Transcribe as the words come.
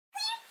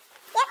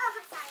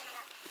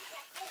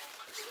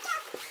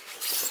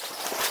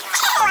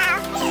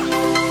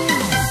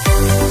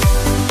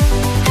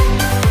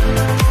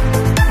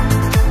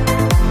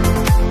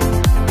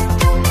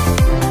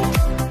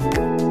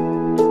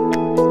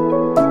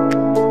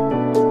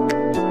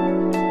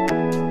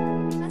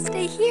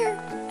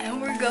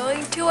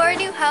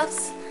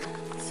house.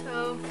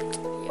 So,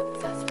 yep,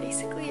 that's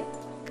basically it.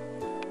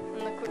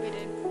 And look what we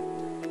did.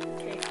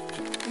 Okay,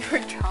 we were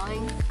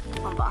drawing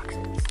on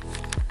boxes.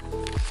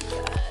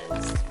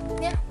 Because,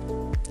 yeah.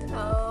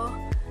 So,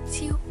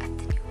 see you at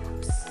the new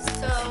house.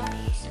 So,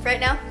 right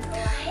now,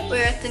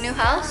 we're at the new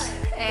house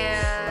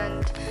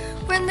and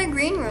we're in the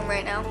green room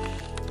right now.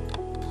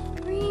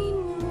 Green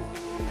room.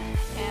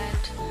 And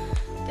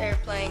they're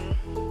playing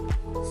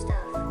stuff.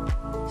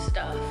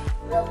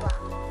 Roblox.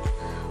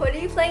 What are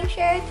you playing,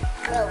 Sharon?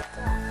 Roblox.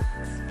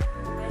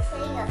 We're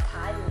playing a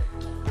pirate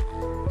game.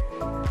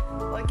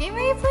 What game are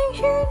you playing,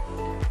 Sharon?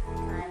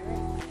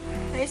 Pirate.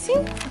 I see.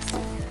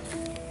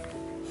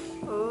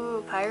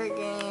 Ooh, pirate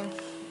game.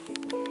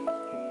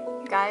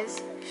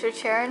 Guys, should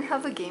Sharon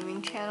have a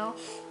gaming channel?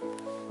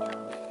 I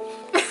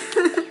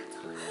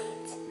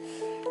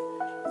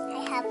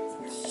have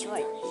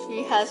short.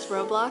 She has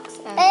Roblox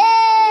and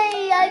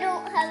Hey, I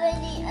don't have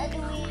any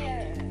underwear.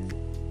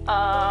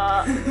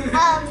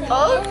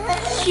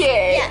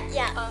 okay.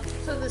 Yeah.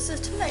 So this is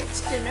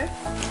tonight's dinner.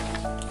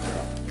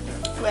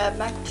 We have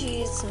mac and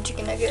cheese, some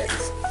chicken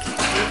nuggets,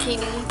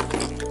 zucchini.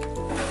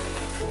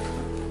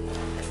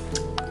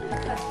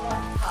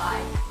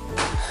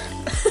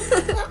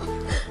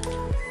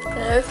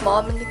 There's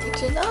Mom in the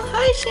kitchen. Oh,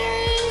 hi,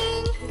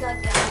 Sharon. We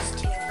got guys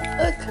too.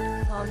 Look,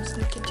 Mom's in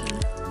the kitchen.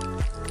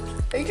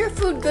 Is your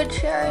food good,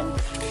 Sharon?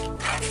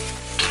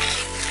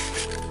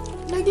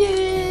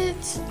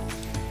 Nuggets.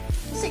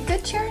 Is it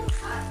good, Sharon?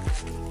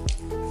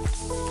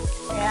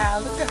 Yeah,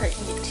 look at her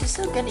eat. She's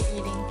so good at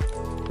eating.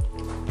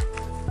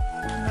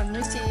 And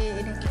Lucy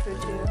eating the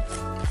food too.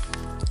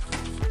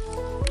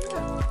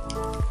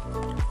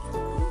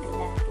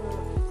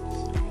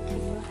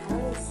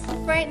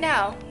 Right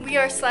now, we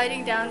are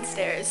sliding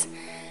downstairs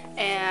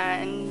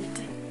and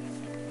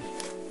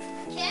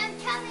Jam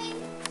coming.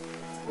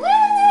 Woo!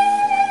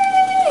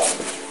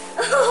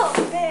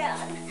 Oh man.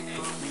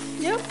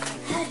 yep,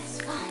 That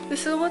is fun.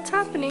 this is what's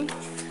happening.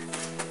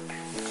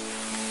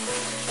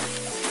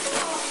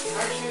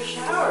 How's your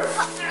shower?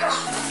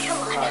 Come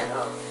on. I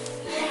know.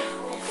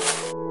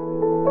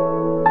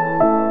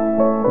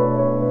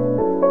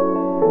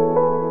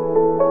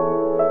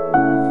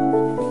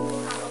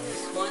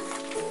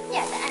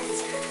 Yeah, the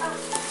ends.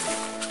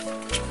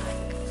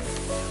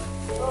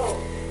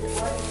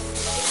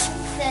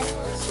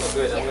 So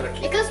good. I'm gonna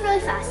keep. It goes really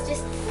fast.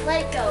 Just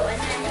let it go,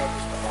 and then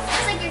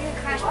it's like you're gonna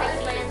crash, but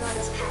you land on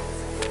this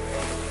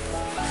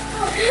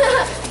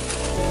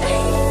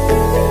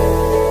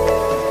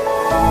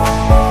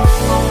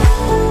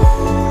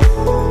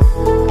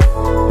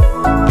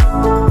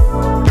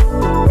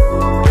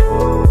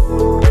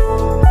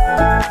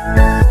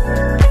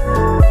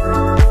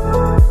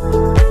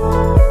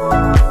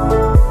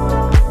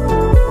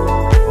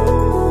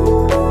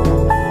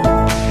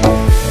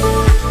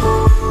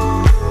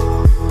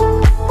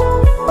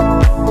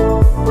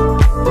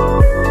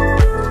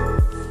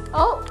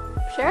Oh,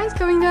 Sharon's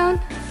coming down.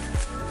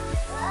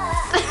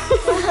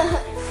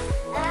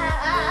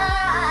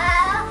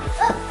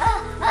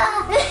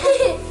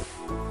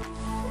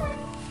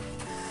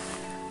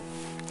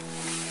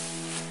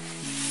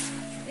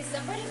 Is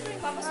somebody putting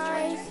Papa's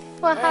Hi.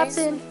 What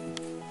happened?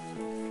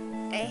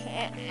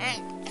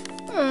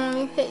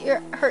 You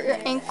hurt your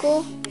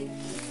ankle. Do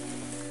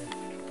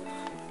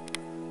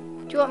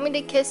you want me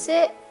to kiss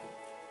it?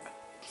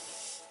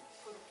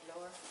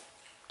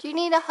 Do you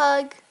need a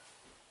hug?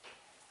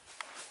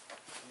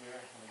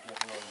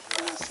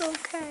 It's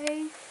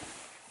okay.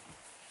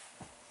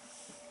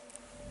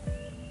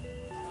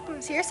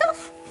 Want to see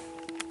yourself?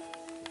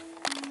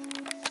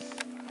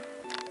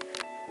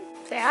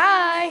 Say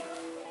hi.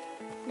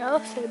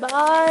 No, say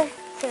bye.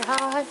 Say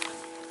hi.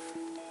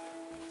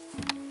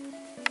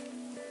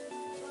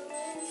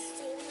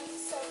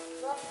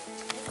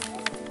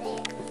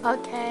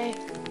 Okay.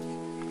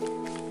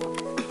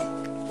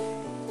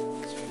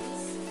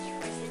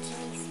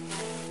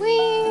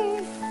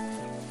 Whee!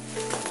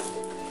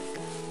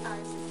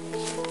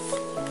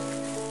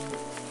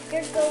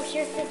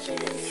 Here's the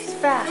cheese. She's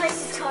fast.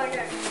 Mine's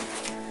harder.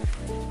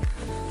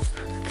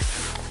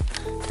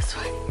 This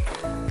way.